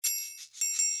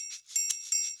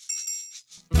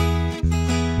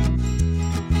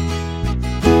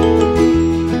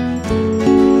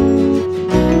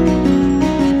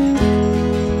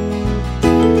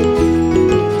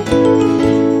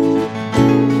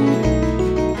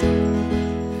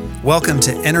Welcome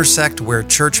to Intersect, where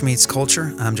church meets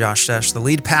culture. I'm Josh Desch, the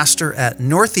lead pastor at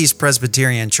Northeast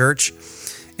Presbyterian Church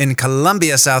in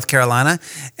Columbia, South Carolina.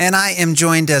 And I am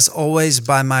joined, as always,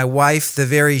 by my wife, the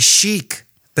very chic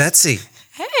Betsy.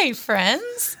 Hey,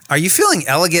 friends. Are you feeling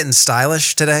elegant and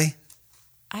stylish today?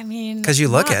 I mean... Because you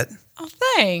look it. Oh,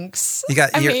 thanks.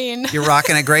 You're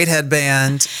rocking a great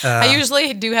headband. I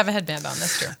usually do have a headband on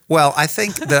this year. Well, I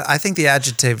think the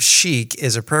adjective chic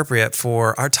is appropriate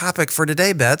for our topic for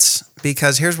today, Bets,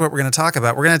 because here's what we're going to talk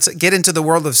about. We're going to get into the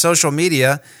world of social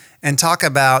media and talk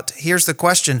about, here's the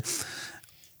question,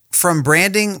 from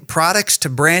branding products to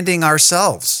branding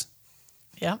ourselves.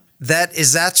 Yeah.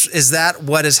 Is that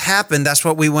what has happened? That's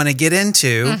what we want to get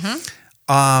into. Mm-hmm.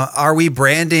 Are we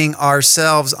branding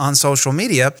ourselves on social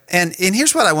media? And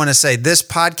here's what I want to say. This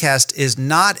podcast is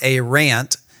not a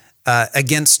rant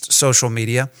against social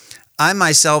media. I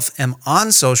myself am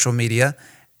on social media.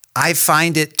 I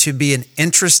find it to be an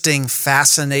interesting,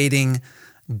 fascinating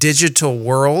digital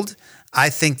world. I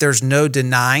think there's no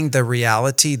denying the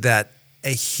reality that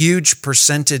a huge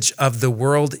percentage of the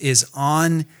world is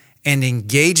on and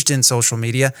engaged in social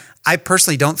media. I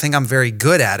personally don't think I'm very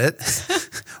good at it,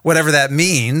 whatever that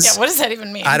means. Yeah, what does that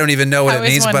even mean? I don't even know what it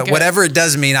means, but whatever it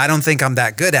does mean, I don't think I'm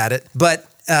that good at it. But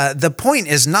the point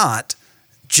is not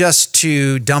just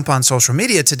to dump on social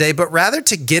media today, but rather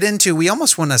to get into, we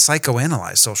almost want to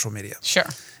psychoanalyze social media. Sure.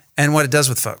 And what it does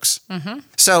with folks. Mm-hmm.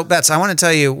 So, Bets, I want to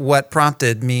tell you what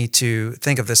prompted me to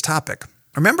think of this topic.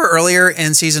 Remember earlier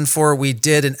in season 4, we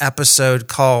did an episode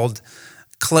called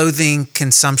Clothing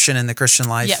Consumption in the Christian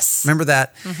Life. Yes. Remember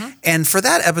that? Mm-hmm. And for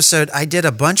that episode, I did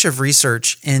a bunch of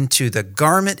research into the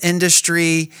garment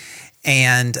industry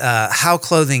and how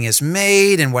clothing is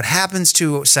made and what happens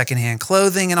to secondhand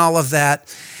clothing and all of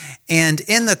that. And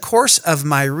in the course of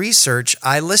my research,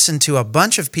 I listened to a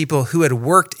bunch of people who had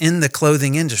worked in the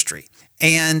clothing industry.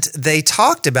 And they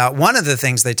talked about, one of the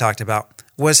things they talked about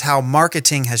was how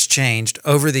marketing has changed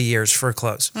over the years for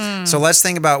clothes. So let's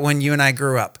think about when you and I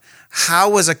grew up. How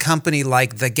was a company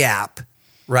like The Gap,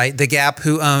 right? The Gap,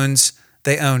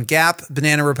 they own Gap,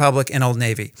 Banana Republic, and Old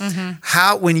Navy.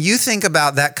 Mm-hmm. When you think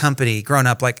about that company growing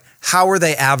up, like how were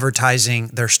they advertising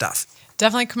their stuff?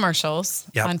 Definitely commercials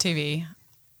on TV.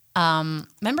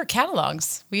 Remember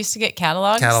catalogs? We used to get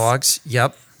catalogs. Catalogs,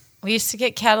 yep. We used to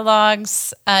get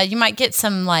catalogs. You might get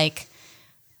some like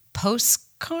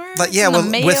postcards. But yeah,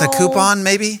 with a coupon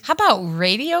maybe. How about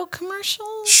radio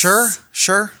commercials?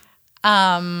 Sure.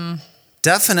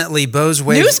 Definitely Bose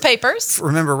Wave. Newspapers.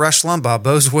 Remember Rush Limbaugh?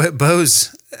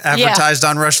 Bose advertised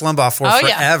on Rush Limbaugh for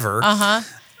forever.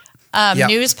 Yeah.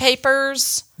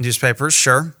 Newspapers. Newspapers,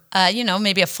 sure.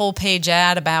 Maybe a full page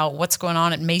ad about what's going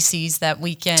on at Macy's that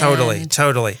weekend.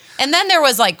 Totally. And then there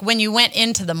was like when you went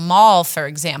into the mall, for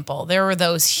example, there were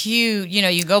those huge,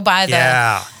 you go by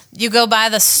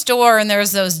the store and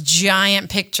there's those giant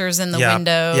pictures in the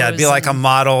windows. Yeah, it'd be like a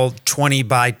model 20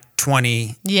 by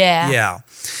 20. Yeah.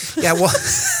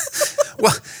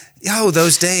 Well,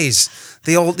 those days,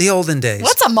 the olden days.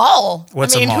 What's a mall? A mall?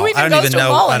 Who even goes to a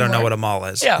mall anymore? I don't know what a mall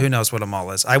is. Yeah. Who knows what a mall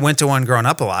is? I went to one growing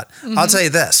up a lot. Mm-hmm. I'll tell you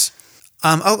this.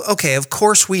 Okay, of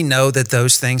course we know that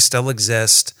those things still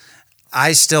exist.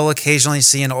 I still occasionally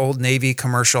see an Old Navy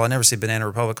commercial. I never see a Banana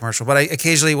Republic commercial, but I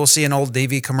occasionally will see an Old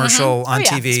Navy commercial on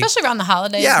TV. Especially around the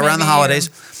holidays. Yeah, around the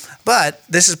holidays. But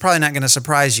this is probably not going to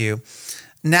surprise you.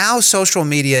 Now social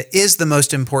media is the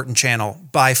most important channel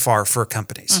by far for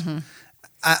companies. Mm-hmm.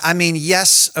 I mean,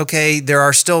 yes, okay, there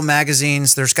are still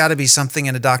magazines. There's got to be something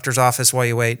in a doctor's office while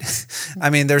you wait. I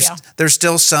mean, there's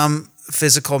still some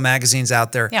physical magazines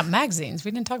out there. Yeah, magazines. We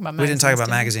didn't talk about magazines. We didn't talk about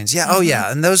magazines. Yeah, oh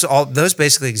yeah, and those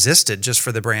basically existed just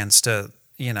for the brands to,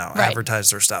 advertise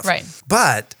their stuff. Right.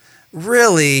 But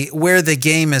really, where the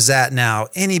game is at now,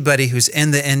 anybody who's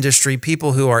in the industry,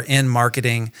 people who are in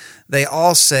marketing, they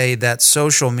all say that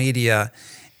social media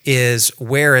is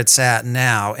where it's at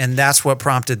now. And that's what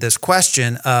prompted this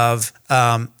question of,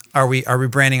 are we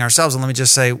branding ourselves? And let me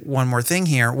just say one more thing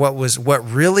here. What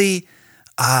really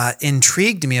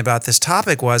intrigued me about this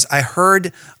topic was I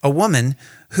heard a woman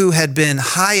who had been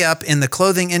high up in the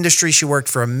clothing industry. She worked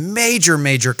for a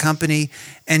major company.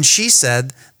 And she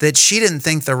said that she didn't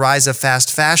think the rise of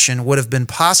fast fashion would have been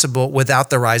possible without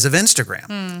the rise of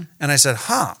Instagram. And I said,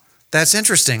 that's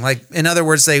interesting. Like, in other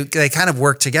words, they kind of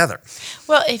work together.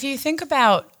 Well, if you think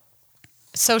about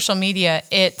social media,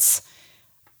 it's,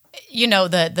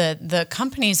 the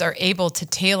companies are able to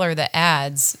tailor the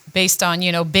ads based on,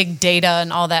 big data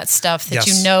and all that stuff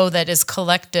that that is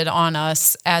collected on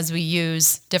us as we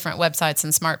use different websites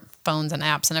and smartphones and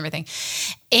apps and everything.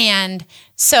 And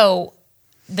so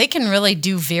they can really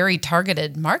do very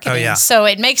targeted marketing. Oh, yeah. So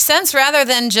it makes sense rather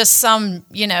than just some,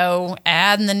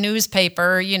 ad in the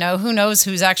newspaper. Who knows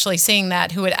who's actually seeing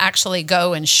that, who would actually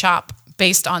go and shop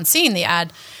based on seeing the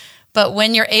ad. But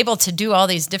when you're able to do all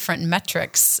these different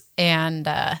metrics and,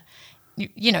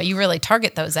 you really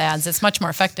target those ads, it's much more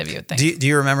effective, you would think. Do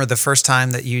you remember the first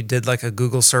time that you did like a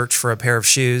Google search for a pair of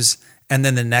shoes, and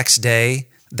then the next day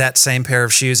that same pair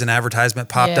of shoes and advertisement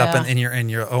popped up and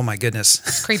you're, oh my goodness.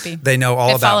 It's creepy. They know all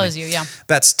about it. Follows me. You, yeah.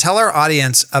 Bets, tell our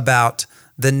audience about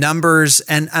the numbers,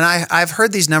 and I've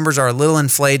heard these numbers are a little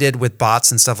inflated with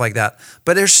bots and stuff like that,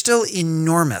 but they're still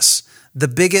enormous. The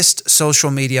biggest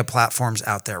social media platforms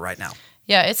out there right now.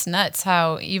 Yeah, it's nuts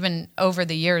how even over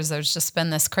the years there's just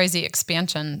been this crazy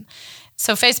expansion.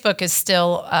 So Facebook is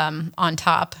still on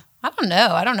top. I don't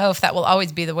know if that will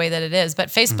always be the way that it is, but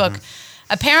Facebook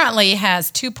apparently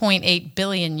has 2.8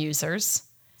 billion users.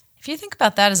 If you think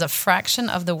about that as a fraction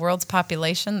of the world's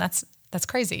population, that's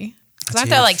crazy. Aren't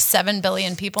there like 7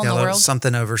 billion people in the world?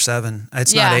 Something over 7.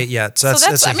 It's not 8 yet. So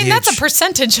that's that's a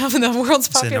percentage of the world's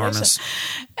population. Enormous.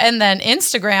 And then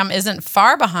Instagram isn't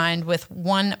far behind with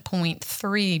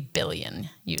 1.3 billion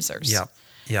users.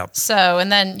 Yep. So,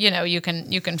 and then, you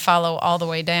can follow all the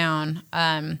way down.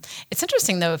 It's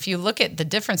interesting, though, if you look at the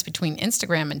difference between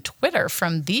Instagram and Twitter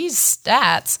from these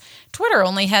stats, Twitter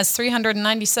only has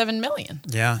 397 million.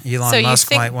 Yeah, Elon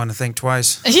Musk might want to think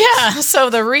twice. Yeah, so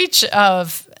the reach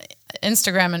of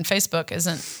Instagram and Facebook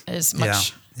is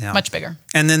much bigger.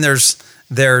 And then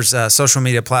there's social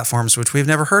media platforms which we've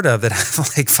never heard of that have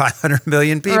like 500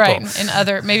 million people.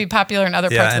 Right, maybe popular in other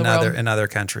parts of the world. In other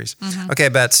countries. Okay,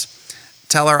 Bets,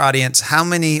 tell our audience, how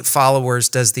many followers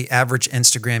does the average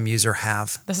Instagram user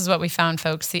have? This is what we found,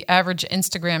 folks. The average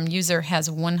Instagram user has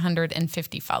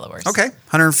 150 followers. Okay,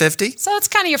 150. So it's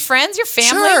kind of your friends, your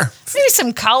family. Sure. Maybe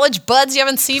some college buds you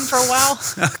haven't seen for a while.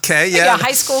 Okay, maybe a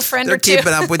high school friend or two. They're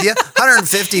keeping up with you.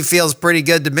 150 feels pretty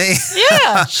good to me.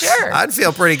 Yeah, sure. I'd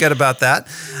feel pretty good about that.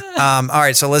 All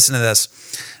right, so listen to this.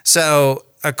 So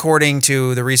according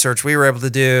to the research we were able to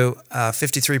do,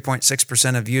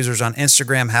 53.6% of users on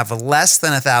Instagram have less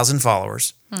than 1,000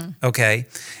 followers. Okay.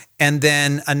 And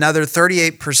then another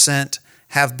 38%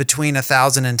 have between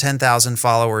 1,000 and 10,000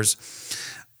 followers.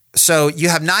 So you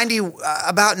have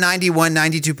about 91,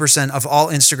 92% of all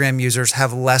Instagram users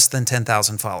have less than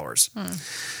 10,000 followers.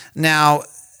 Now,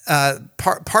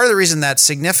 part of the reason that's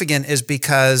significant is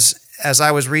because as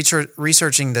I was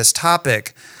researching this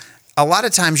topic, a lot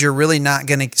of times you're really not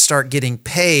going to start getting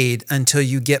paid until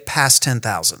you get past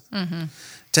 10,000.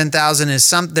 10,000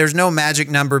 is there's no magic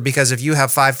number, because if you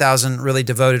have 5,000 really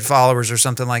devoted followers or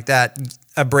something like that,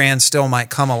 a brand still might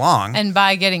come along. And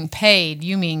by getting paid,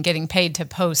 you mean getting paid to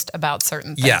post about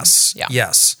certain things. Yes. Yeah.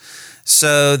 Yes.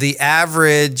 So the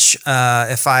average,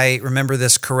 if I remember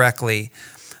this correctly,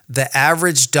 the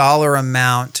average dollar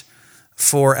amount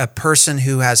for a person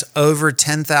who has over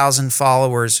 10,000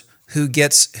 followers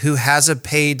who has a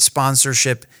paid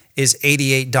sponsorship is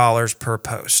 $88 per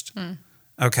post.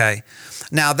 Okay.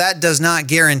 Now that does not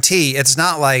guarantee, it's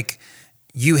not like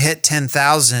you hit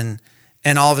 10,000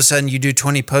 and all of a sudden you do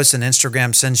 20 posts and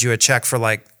Instagram sends you a check for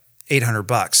like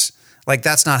 $800. Like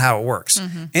that's not how it works.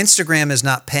 Instagram is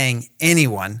not paying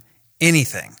anyone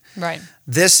anything. Right.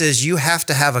 This is, you have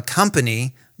to have a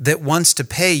company that wants to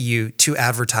pay you to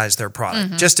advertise their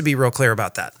product, just to be real clear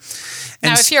about that.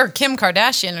 And now, if you're Kim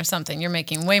Kardashian or something, you're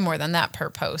making way more than that per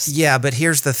post. Yeah, but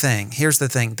here's the thing.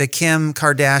 The Kim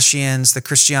Kardashians, the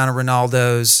Cristiano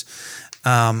Ronaldos,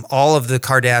 all of the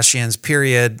Kardashians,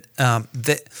 period,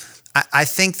 I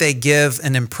think they give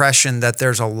an impression that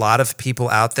there's a lot of people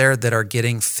out there that are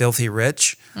getting filthy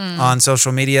rich on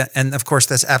social media. And of course,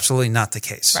 that's absolutely not the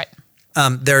case. Right.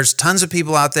 There's tons of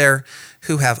people out there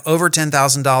who have over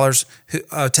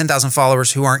 $10,000, 10,000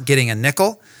 followers who aren't getting a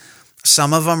nickel.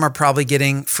 Some of them are probably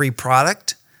getting free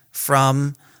product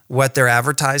from what they're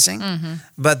advertising.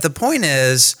 But the point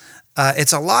is,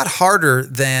 it's a lot harder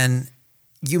than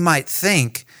you might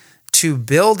think to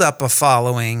build up a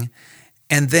following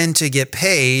and then to get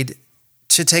paid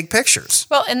to take pictures.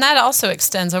 Well, and that also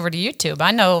extends over to YouTube.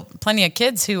 I know plenty of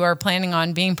kids who are planning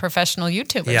on being professional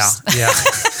YouTubers. Yeah.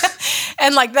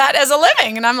 And like that as a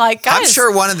living. And I'm like, guys. I'm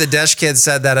sure one of the Desh kids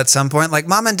said that at some point, like,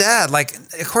 Mom and Dad, like,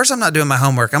 of course I'm not doing my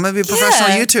homework. I'm going to be a professional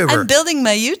YouTuber. I'm building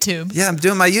my YouTube. Yeah, I'm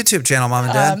doing my YouTube channel, Mom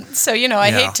and Dad. So,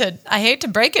 I hate to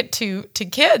break it to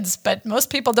kids, but most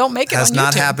people don't make it on YouTube. Has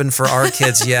not happened for our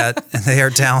kids yet, and they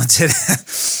are talented.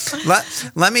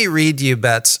 Let me read you,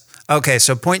 Bets. Okay,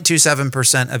 so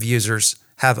 0.27% of users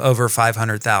have over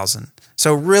 500,000.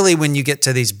 So really, when you get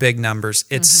to these big numbers,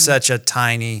 it's such a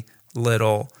tiny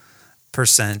little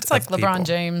It's like LeBron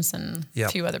James and a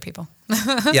few other people.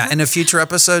 Yeah, in a future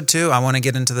episode too, I want to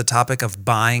get into the topic of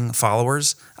buying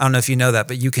followers. I don't know if you know that,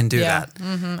 but you can do that.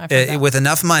 Mm-hmm, with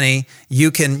enough money.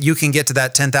 You can get to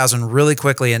that 10,000 really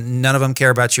quickly, and none of them care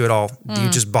about you at all. You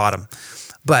just bought them.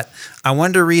 But I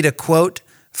wanted to read a quote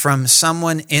from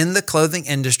someone in the clothing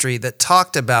industry that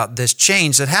talked about this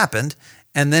change that happened,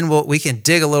 and then we can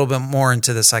dig a little bit more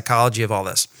into the psychology of all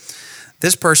this.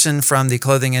 This person from the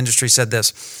clothing industry said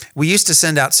this: "We used to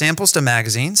send out samples to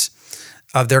magazines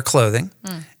of their clothing,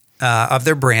 of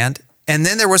their brand. And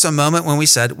then there was a moment when we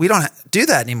said, we don't do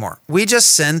that anymore. We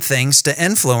just send things to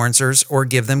influencers or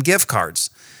give them gift cards.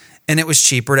 And it was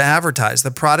cheaper to advertise.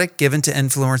 The product given to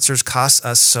influencers costs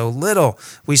us so little.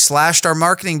 We slashed our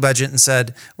marketing budget and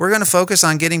said, we're going to focus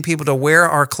on getting people to wear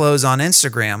our clothes on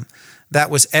Instagram. That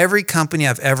was every company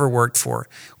I've ever worked for.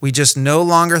 We just no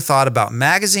longer thought about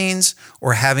magazines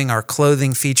or having our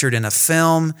clothing featured in a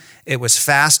film. It was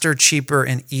faster, cheaper,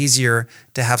 and easier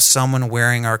to have someone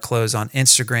wearing our clothes on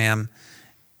Instagram,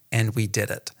 and we did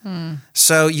it."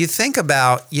 So you think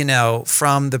about,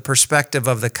 from the perspective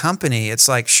of the company, it's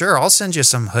like, sure, I'll send you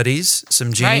some hoodies,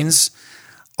 some jeans.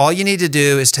 Right. All you need to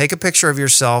do is take a picture of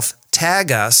yourself,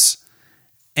 tag us,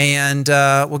 and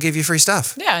we'll give you free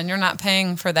stuff. Yeah, and you're not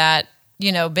paying for that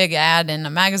big ad in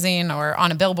a magazine or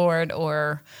on a billboard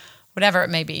or whatever it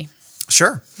may be.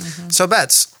 Sure. Mm-hmm. So,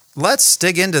 Bets, let's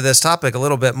dig into this topic a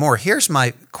little bit more. Here's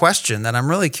my question that I'm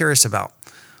really curious about.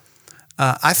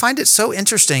 I find it so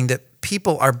interesting that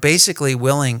people are basically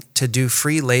willing to do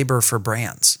free labor for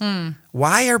brands.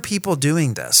 Why are people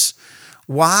doing this?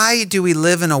 Why do we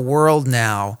live in a world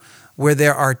now where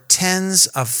there are tens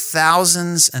of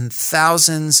thousands and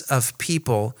thousands of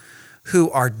people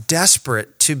who are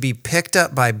desperate to be picked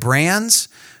up by brands,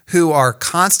 who are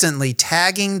constantly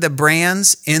tagging the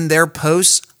brands in their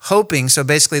posts, hoping? So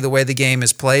basically the way the game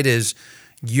is played is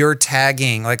you're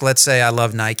tagging, like let's say I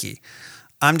love Nike.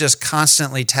 I'm just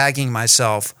constantly tagging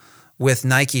myself with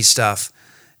Nike stuff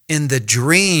in the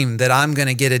dream that I'm going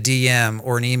to get a DM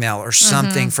or an email or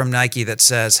something from Nike that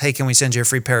says, hey, can we send you a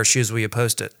free pair of shoes? Will you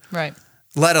post it? Right.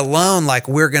 Let alone like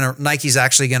Nike's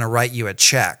actually going to write you a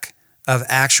check of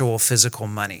actual physical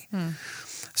money.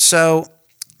 So,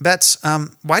 Bets,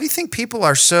 why do you think people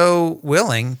are so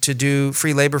willing to do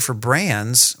free labor for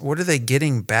brands? What are they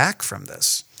getting back from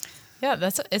this? Yeah,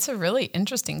 it's a really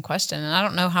interesting question, and I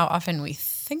don't know how often we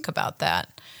think about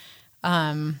that.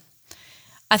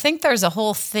 I think there's a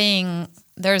whole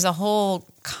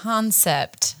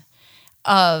concept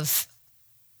of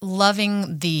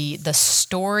loving the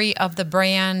story of the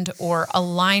brand or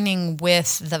aligning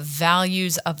with the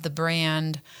values of the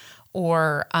brand,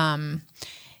 or I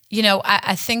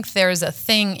think there's a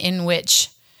thing in which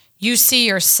you see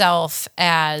yourself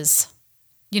as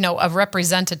a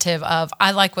representative of,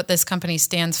 I like what this company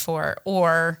stands for,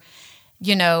 or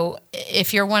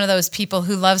if you're one of those people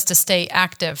who loves to stay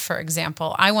active, for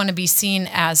example, I want to be seen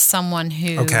as someone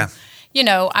who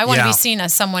I want to be seen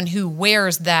as someone who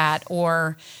wears that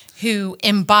or who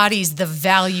embodies the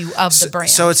value of the brand.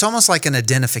 So it's almost like an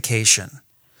identification.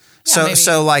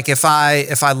 So like if I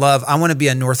want to be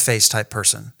a North Face type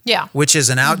person. Yeah. Which is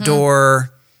an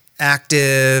outdoor,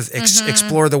 active,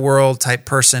 explore the world type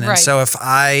person. And so if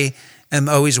I am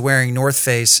always wearing North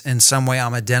Face, in some way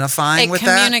I'm identifying with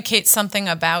that. It communicates something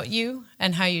about you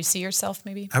and how you see yourself,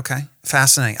 maybe. Okay.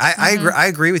 Fascinating. I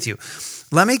agree with you.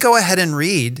 Let me go ahead and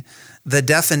read the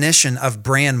definition of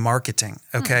brand marketing,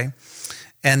 okay?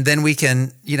 And then we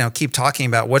can, keep talking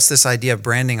about what's this idea of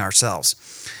branding ourselves.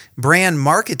 Brand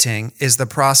marketing is the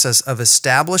process of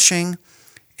establishing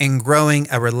and growing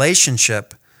a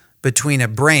relationship between a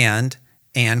brand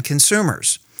and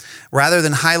consumers. Rather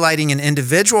than highlighting an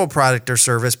individual product or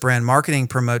service, brand marketing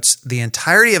promotes the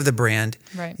entirety of the brand,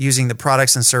 using the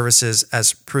products and services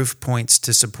as proof points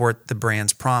to support the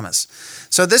brand's promise.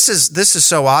 So this is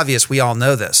so obvious. We all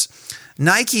know this.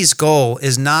 Nike's goal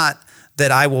is not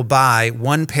that I will buy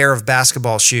one pair of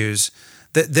basketball shoes.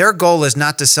 Their goal is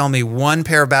not to sell me one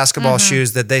pair of basketball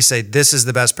shoes that they say, this is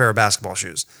the best pair of basketball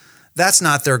shoes. That's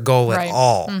not their goal at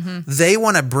all. They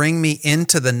want to bring me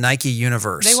into the Nike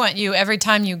universe. They want you, every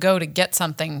time you go to get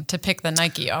something, to pick the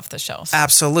Nike off the shelf.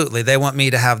 Absolutely. They want me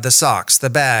to have the socks, the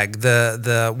bag,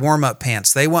 the warm-up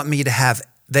pants. They want me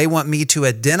to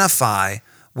identify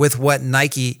with what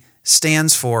Nike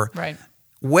stands for. Right.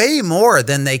 Way more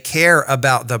than they care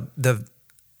about the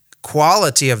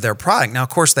quality of their product. Now, of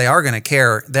course, they are going to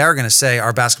care. They are going to say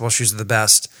our basketball shoes are the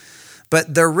best.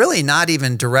 But they're really not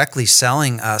even directly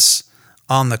selling us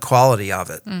on the quality of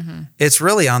it. It's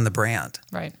really on the brand.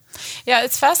 Right. Yeah,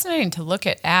 it's fascinating to look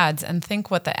at ads and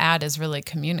think what the ad is really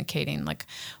communicating. Like,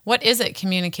 what is it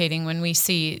communicating when we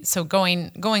see, so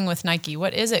going with Nike,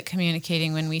 what is it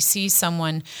communicating when we see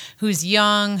someone who's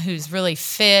young, who's really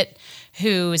fit,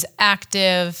 who's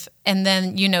active, and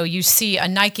then, you see a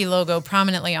Nike logo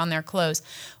prominently on their clothes?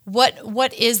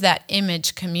 What is that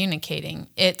image communicating?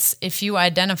 It's, if you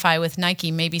identify with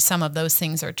Nike, maybe some of those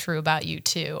things are true about you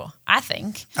too, I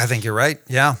think. I think you're right.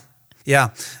 Yeah. Yeah.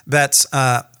 Bets,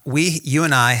 you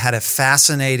and I had a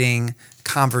fascinating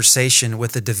conversation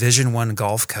with a Division I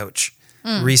golf coach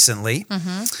recently.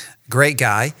 Great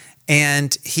guy.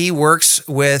 And he works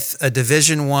with a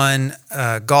Division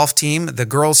I golf team, the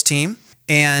girls team.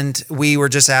 And we were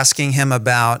just asking him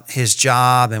about his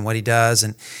job and what he does.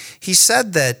 And he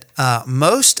said that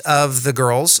most of the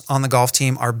girls on the golf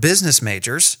team are business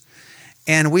majors.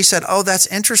 And we said, oh, that's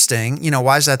interesting.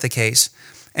 Why is that the case?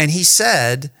 And he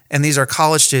said, and these are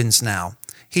college students now,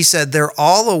 he said they're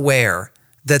all aware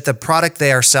that the product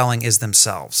they are selling is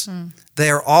themselves. They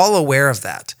are all aware of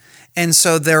that. And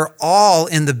so they're all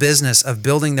in the business of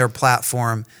building their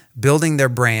platform, building their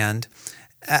brand.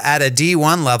 At a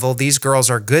D1 level, these girls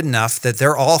are good enough that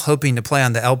they're all hoping to play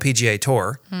on the LPGA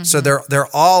Tour. So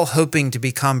they're all hoping to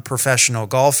become professional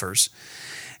golfers.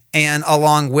 And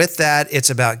along with that, it's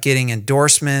about getting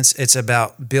endorsements. It's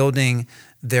about building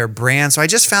their brand. So I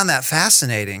just found that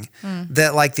fascinating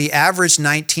that like the average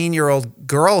 19-year-old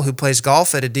girl who plays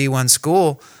golf at a D1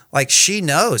 school, like she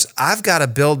knows I've got to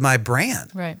build my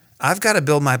brand. Right. I've got to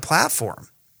build my platform.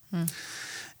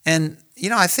 And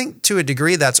I think to a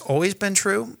degree that's always been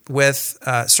true with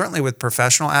certainly with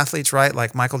professional athletes, right?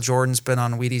 Like Michael Jordan's been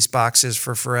on Wheaties boxes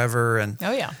for forever. And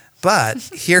oh yeah. But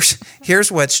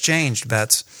here's what's changed,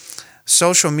 Bets.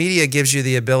 Social media gives you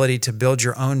the ability to build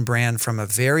your own brand from a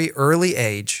very early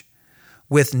age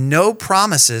with no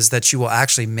promises that you will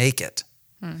actually make it.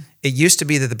 It used to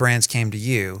be that the brands came to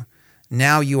you.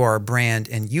 Now you are a brand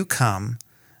and you come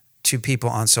to people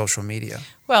on social media.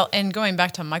 Well, and going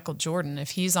back to Michael Jordan,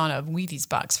 if he's on a Wheaties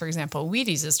box, for example,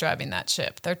 Wheaties is driving that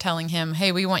ship. They're telling him,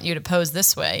 hey, we want you to pose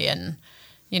this way and,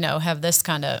 have this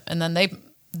kind of, and then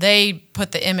they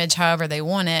put the image however they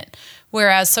want it.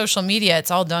 Whereas social media,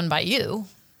 it's all done by you.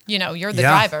 You're the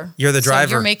driver. You're the driver.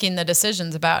 So you're making the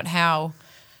decisions about how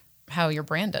you're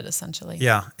branded, essentially.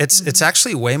 Yeah, it's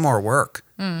actually way more work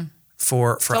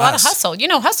for us. A lot of hustle.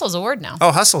 Hustle's a word now.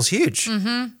 Oh, hustle's huge.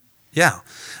 Yeah.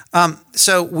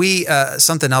 So we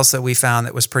something else that we found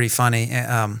that was pretty funny.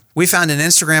 We found an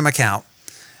Instagram account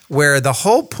where the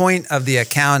whole point of the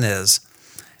account is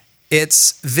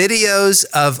it's videos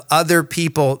of other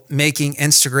people making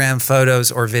Instagram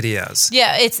photos or videos.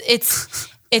 Yeah,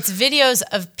 it's videos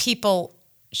of people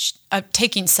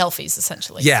taking selfies,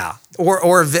 essentially. Yeah,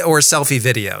 or selfie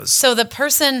videos. So the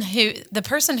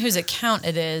person whose account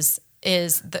it is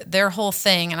their whole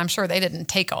thing, and I'm sure they didn't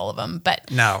take all of them, but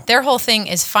no, their whole thing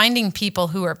is finding people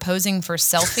who are posing for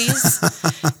selfies,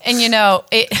 and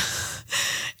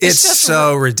it's just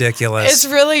so ridiculous.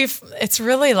 It's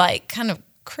really like kind of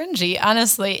cringy,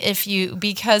 honestly,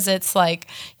 because it's like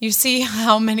you see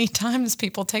how many times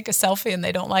people take a selfie and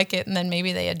they don't like it, and then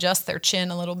maybe they adjust their chin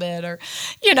a little bit, or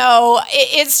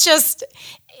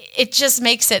it just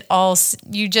makes it all,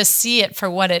 you just see it for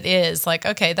what it is. Like,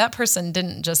 okay, that person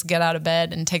didn't just get out of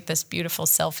bed and take this beautiful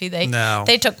selfie.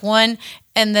 They took one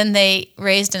and then they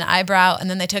raised an eyebrow and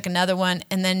then they took another one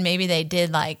and then maybe they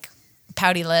did like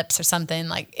pouty lips or something.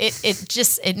 Like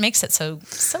it makes it so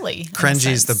silly.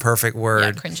 Cringy is the perfect word.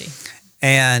 Yeah, cringy.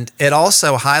 And it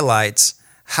also highlights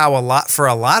how for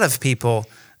a lot of people,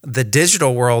 the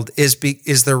digital world is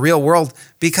the real world,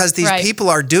 because these people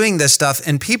are doing this stuff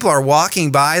and people are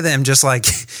walking by them just like,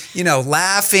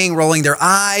 laughing, rolling their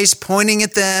eyes, pointing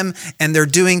at them, and they're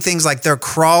doing things like they're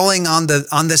crawling on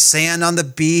the sand on the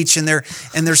beach, and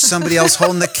there's somebody else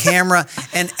holding the camera,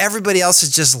 and everybody else is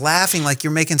just laughing like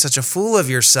you're making such a fool of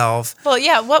yourself. Well,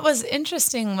 yeah, what was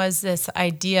interesting was this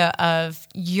idea of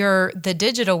the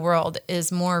digital world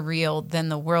is more real than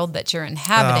the world that you're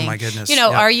inhabiting. Oh my goodness.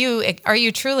 Are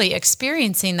you truly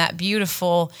experiencing that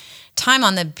beautiful time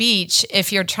on the beach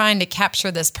if you're trying to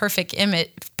capture this perfect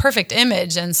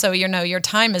image, and so your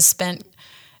time is spent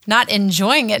not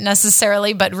enjoying it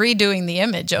necessarily, but redoing the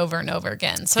image over and over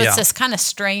again. So it's this kind of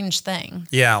strange thing.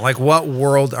 Yeah, like what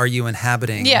world are you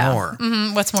inhabiting more?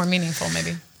 Mm-hmm. What's more meaningful,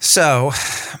 maybe? So,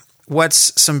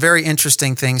 what's some very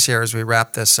interesting things here as we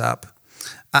wrap this up?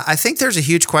 I think there's a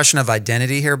huge question of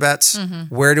identity here, Bets.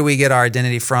 Mm-hmm. Where do we get our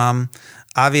identity from?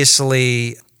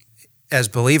 Obviously, as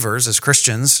believers, as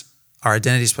Christians, our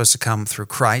identity is supposed to come through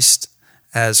Christ.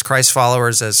 as Christ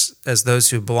followers, as those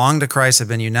who belong to Christ, have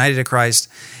been united to Christ.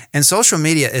 And social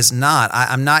media is not,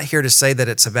 I'm not here to say that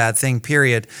it's a bad thing,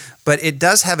 period, but it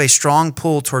does have a strong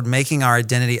pull toward making our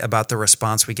identity about the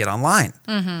response we get online,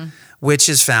 which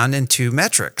is found in two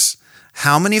metrics: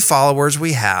 how many followers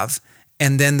we have,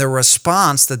 and then the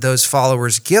response that those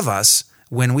followers give us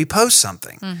when we post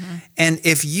something. And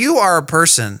if you are a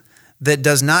person that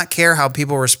does not care how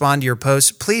people respond to your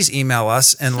posts, please email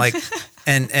us and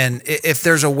and if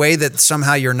there's a way that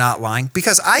somehow you're not lying,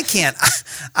 because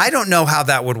I don't know how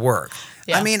that would work.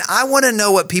 Yeah. I mean, I want to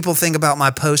know what people think about my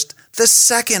post the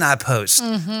second I post.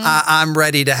 I'm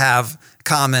ready to have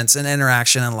comments and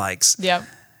interaction and likes. Yep.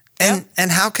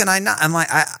 And how can I not? I'm like,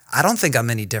 I don't think I'm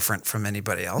any different from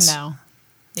anybody else. No.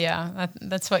 Yeah,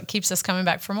 that's what keeps us coming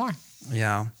back for more.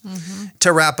 Yeah.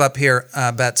 To wrap up here,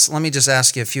 Bets, let me just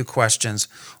ask you a few questions.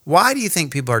 Why do you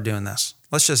think people are doing this?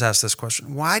 Let's just ask this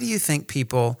question. Why do you think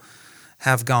people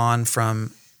have gone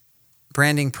from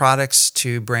branding products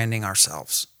to branding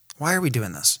ourselves? Why are we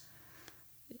doing this?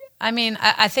 I mean,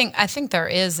 I think there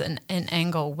is an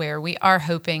angle where we are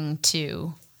hoping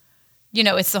to,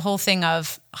 it's the whole thing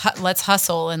of let's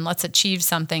hustle and let's achieve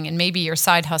something, and maybe your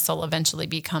side hustle eventually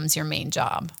becomes your main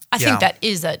job. I think that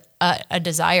is a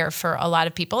desire for a lot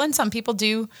of people, and some people able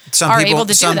to do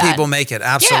that. Some people make it,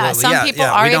 absolutely. Yeah, some people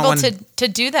are able to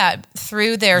do that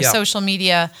through their social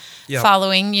media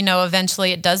following.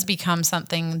 Eventually it does become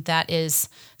something that is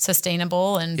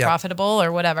sustainable and profitable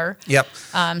or whatever. Yep.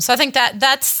 So I think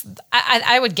that's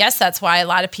I would guess that's why a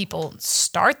lot of people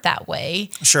start that way.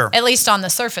 Sure. At least on the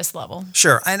surface level.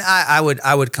 Sure. And I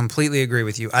would completely agree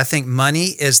with you. I think money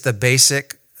is the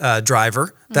basic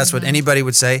driver. That's what anybody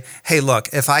would say. Hey, look,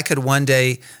 if I could one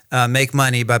day make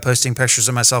money by posting pictures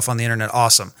of myself on the internet,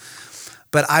 awesome.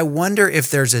 But I wonder if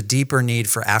there's a deeper need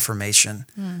for affirmation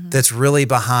that's really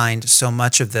behind so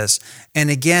much of this. And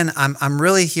again, I'm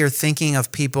really here thinking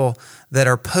of people that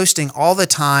are posting all the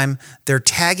time, they're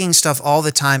tagging stuff all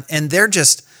the time, and they're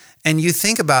just, and you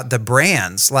think about the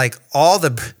brands, like all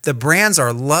the brands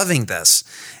are loving this.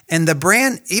 And the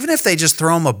brand, even if they just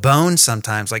throw them a bone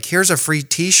sometimes, like here's a free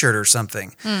t-shirt or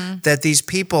something, that these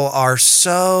people are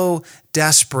so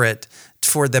desperate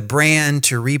for the brand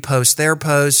to repost their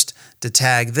post, to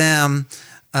tag them.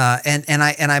 And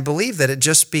I believe that it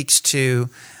just speaks to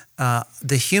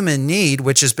the human need,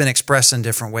 which has been expressed in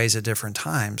different ways at different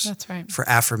times. That's right. For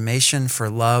affirmation, for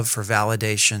love, for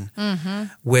validation,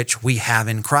 which we have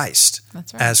in Christ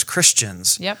as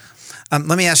Christians. Yep.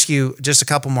 Let me ask you just a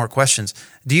couple more questions.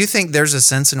 Do you think there's a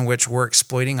sense in which we're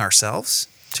exploiting ourselves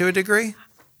to a degree?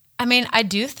 I mean, I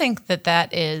do think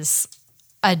that is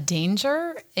a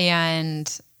danger and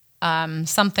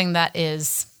something that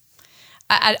is,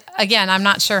 again, I'm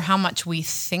not sure how much we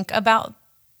think about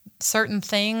certain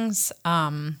things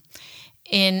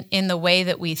in the way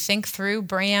that we think through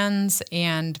brands,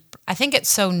 and I think it's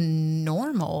so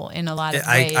normal in a lot of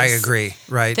ways. I agree,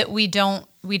 right? That we don't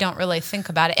really think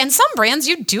about it. And some brands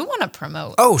you do want to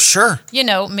promote. Oh, sure.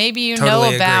 Maybe you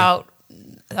totally know about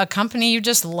a company you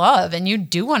just love, and you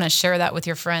do want to share that with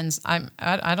your friends.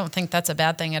 I don't think that's a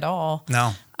bad thing at all.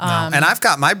 No. And I've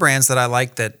got my brands that I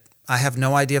like that I have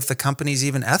no idea if the company's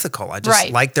even ethical. I just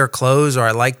like their clothes, or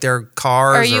I like their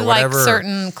cars, or you whatever. like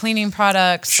certain cleaning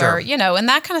products, sure. or and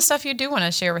that kind of stuff you do want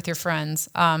to share with your friends.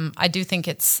 I do think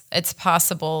it's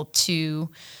possible to,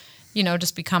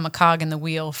 just become a cog in the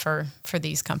wheel for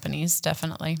these companies.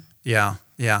 Definitely. Yeah.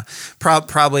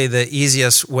 Probably the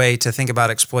easiest way to think about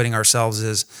exploiting ourselves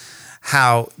is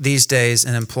how these days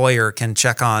an employer can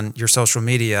check on your social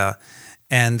media.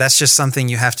 And that's just something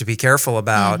you have to be careful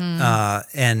about.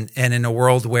 And in a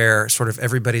world where sort of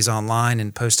everybody's online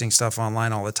and posting stuff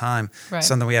online all the time,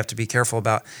 something we have to be careful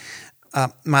about.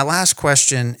 My last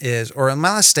question is, or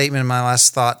my last statement, my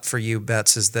last thought for you,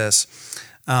 Bets, is this.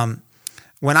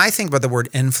 When I think about the word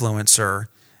influencer,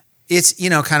 it's,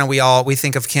 kind of we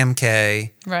think of Kim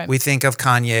K, we think of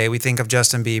Kanye, we think of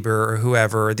Justin Bieber or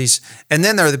whoever, and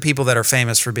then there are the people that are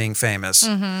famous for being famous.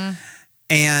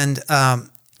 And,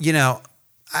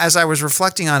 as I was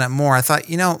reflecting on it more, I thought,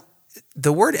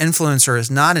 the word influencer is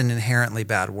not an inherently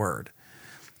bad word,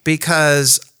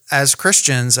 because as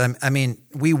Christians, I mean,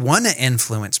 we want to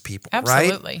influence people, right?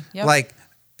 Absolutely. Yep.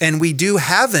 And we do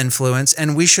have influence,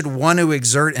 and we should want to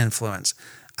exert influence.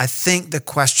 I think the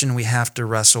question we have to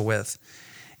wrestle with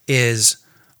is,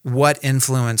 what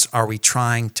influence are we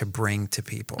trying to bring to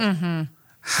people?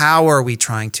 How are we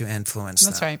trying to influence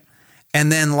them? That's right.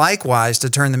 And then likewise, to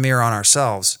turn the mirror on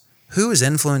ourselves, who is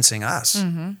influencing us?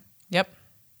 Yep.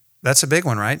 That's a big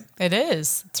one, right? It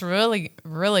is. It's really,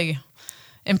 really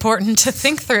important to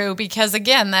think through because,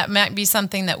 again, that might be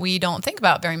something that we don't think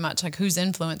about very much, like whose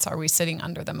influence are we sitting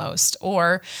under the most?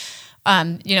 Or,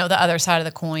 the other side of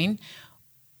the coin,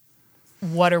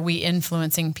 what are we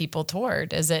influencing people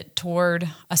toward? Is it toward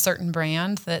a certain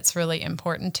brand that's really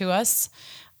important to us?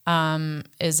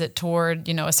 Is it toward,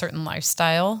 a certain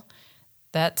lifestyle?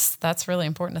 That's really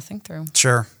important to think through.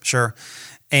 Sure.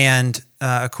 And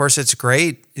of course, it's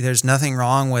great. There's nothing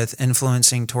wrong with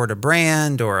influencing toward a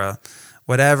brand or a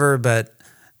whatever, but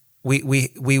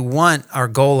we want our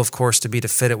goal, of course, to be to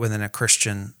fit it within a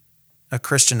Christian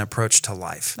approach to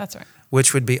life. That's right.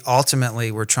 Which would be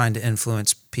ultimately we're trying to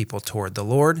influence people toward the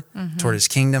Lord, toward His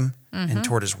kingdom, and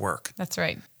toward His work. That's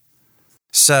right.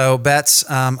 So, Bets,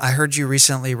 I heard you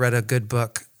recently read a good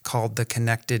book called The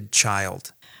Connected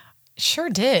Child. Sure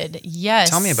did, yes.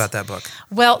 Tell me about that book.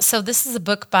 Well, so this is a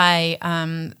book by,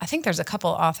 I think there's a couple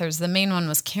authors. The main one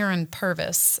was Karen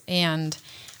Purvis, and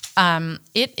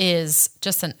it is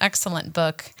just an excellent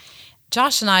book.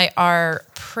 Josh and I are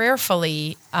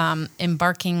prayerfully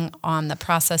embarking on the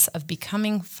process of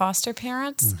becoming foster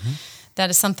parents. Mm-hmm. That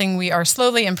is something we are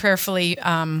slowly and prayerfully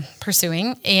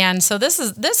pursuing. And so this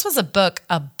was a book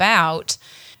about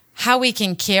how we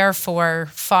can care for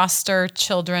foster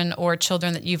children or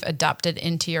children that you've adopted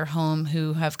into your home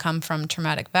who have come from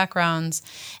traumatic backgrounds,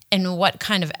 and what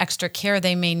kind of extra care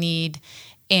they may need,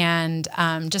 and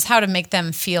just how to make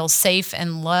them feel safe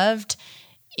and loved,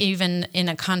 even in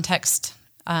a context,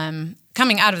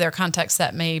 coming out of their context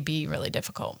that may be really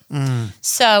difficult.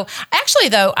 So actually,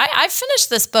 though, I finished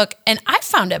this book and I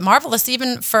found it marvelous,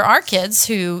 even for our kids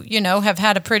who, have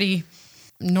had a pretty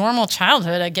normal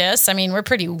childhood, I guess. I mean, we're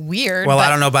pretty weird. Well, I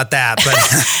don't know about that,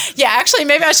 but yeah, actually,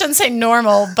 maybe I shouldn't say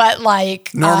normal, but like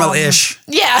normal-ish.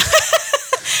 Yeah.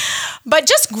 But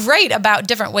just great about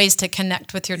different ways to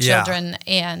connect with your children.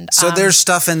 Yeah. And so there's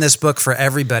stuff in this book for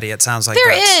everybody, it sounds like.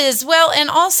 There is. Well, and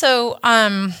also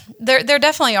there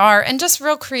definitely are. And just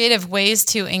real creative ways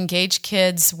to engage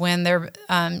kids when they're,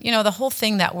 the whole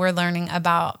thing that we're learning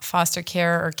about foster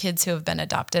care or kids who have been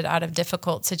adopted out of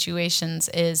difficult situations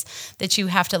is that you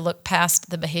have to look past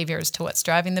the behaviors to what's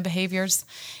driving the behaviors.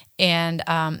 And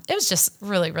it was just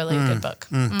really, really a good book.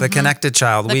 The Connected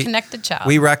Child. The Connected Child.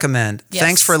 We recommend. Yes.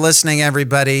 Thanks for listening,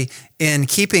 everybody. In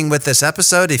keeping with this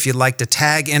episode, if you'd like to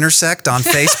tag Intersect on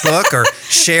Facebook or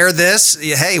share this,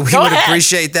 hey, we would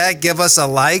appreciate that. Give us a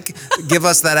like. Give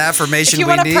us that affirmation we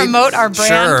need. If you want to promote our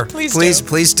brand,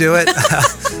 please do it.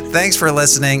 Thanks for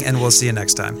listening, and we'll see you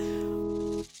next time.